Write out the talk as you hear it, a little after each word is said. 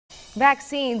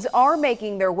Vaccines are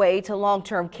making their way to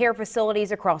long-term care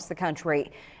facilities across the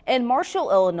country. In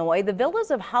Marshall, Illinois, the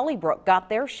villas of Brook got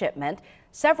their shipment.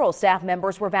 Several staff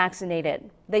members were vaccinated.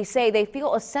 They say they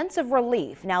feel a sense of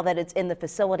relief now that it's in the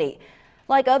facility.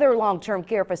 Like other long-term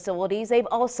care facilities, they've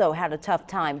also had a tough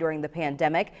time during the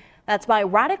pandemic. That's by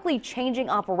radically changing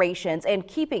operations and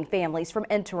keeping families from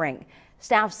entering.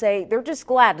 Staff say they're just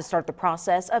glad to start the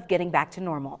process of getting back to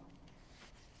normal.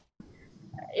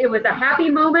 It was a happy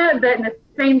moment, but in the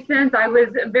same sense, I was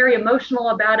very emotional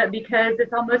about it because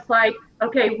it's almost like,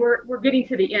 okay, we're getting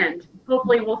to the end.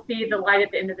 Hopefully we'll see the light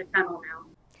at the end of the tunnel now.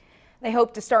 They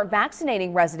hope to start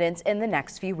vaccinating residents in the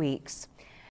next few weeks.